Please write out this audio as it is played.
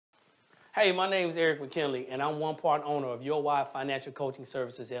Hey, my name is Eric McKinley, and I'm one part owner of Your Why Financial Coaching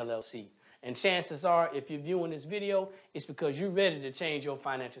Services, LLC. And chances are, if you're viewing this video, it's because you're ready to change your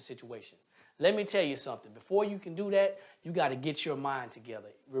financial situation. Let me tell you something. Before you can do that, you got to get your mind together.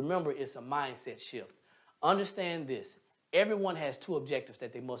 Remember, it's a mindset shift. Understand this. Everyone has two objectives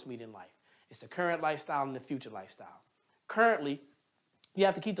that they must meet in life. It's the current lifestyle and the future lifestyle. Currently, you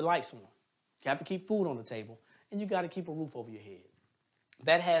have to keep the lights on. You have to keep food on the table, and you got to keep a roof over your head.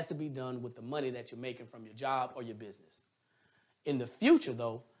 That has to be done with the money that you're making from your job or your business. In the future,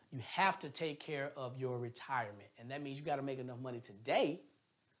 though, you have to take care of your retirement. And that means you got to make enough money today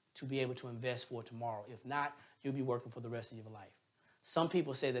to be able to invest for tomorrow. If not, you'll be working for the rest of your life. Some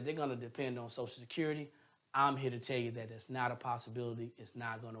people say that they're going to depend on Social Security. I'm here to tell you that it's not a possibility. It's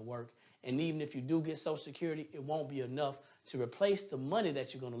not going to work. And even if you do get Social Security, it won't be enough to replace the money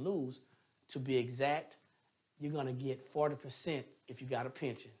that you're going to lose. To be exact, you're going to get 40% if you got a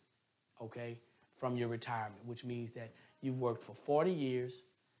pension, okay, from your retirement, which means that you've worked for 40 years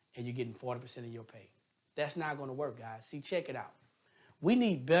and you're getting 40% of your pay. That's not going to work, guys. See, check it out. We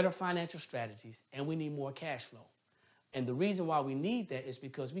need better financial strategies and we need more cash flow. And the reason why we need that is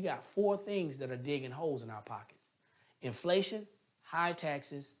because we got four things that are digging holes in our pockets: inflation, high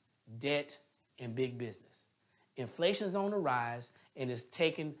taxes, debt, and big business. Inflation's on the rise and it's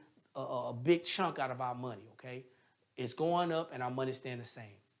taking a big chunk out of our money, okay? It's going up and our money's staying the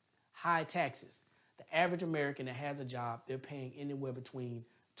same. High taxes. The average American that has a job, they're paying anywhere between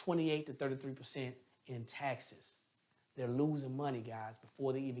 28 to 33% in taxes. They're losing money, guys,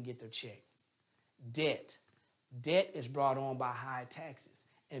 before they even get their check. Debt. Debt is brought on by high taxes.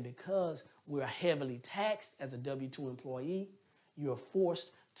 And because we're heavily taxed as a W-2 employee, you're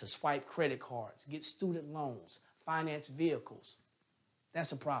forced to swipe credit cards, get student loans, finance vehicles.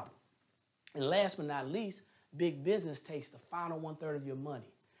 That's a problem. And last but not least, big business takes the final 1/3 of your money.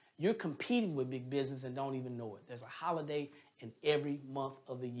 You're competing with big business and don't even know it. There's a holiday in every month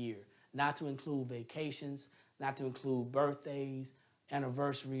of the year, not to include vacations, not to include birthdays,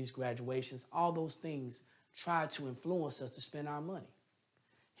 anniversaries, graduations. All those things try to influence us to spend our money.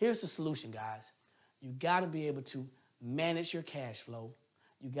 Here's the solution, guys. You got to be able to manage your cash flow.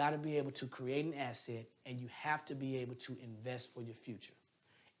 You got to be able to create an asset, and you have to be able to invest for your future.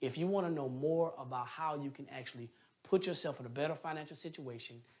 If you want to know more about how you can actually put yourself in a better financial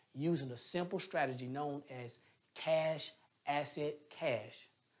situation using a simple strategy known as cash, asset, cash,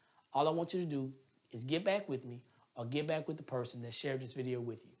 all I want you to do is get back with me or get back with the person that shared this video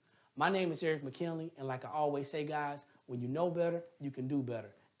with you. My name is Eric McKinley, and like I always say, guys, when you know better, you can do better.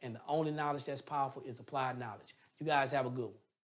 And the only knowledge that's powerful is applied knowledge. You guys have a good one.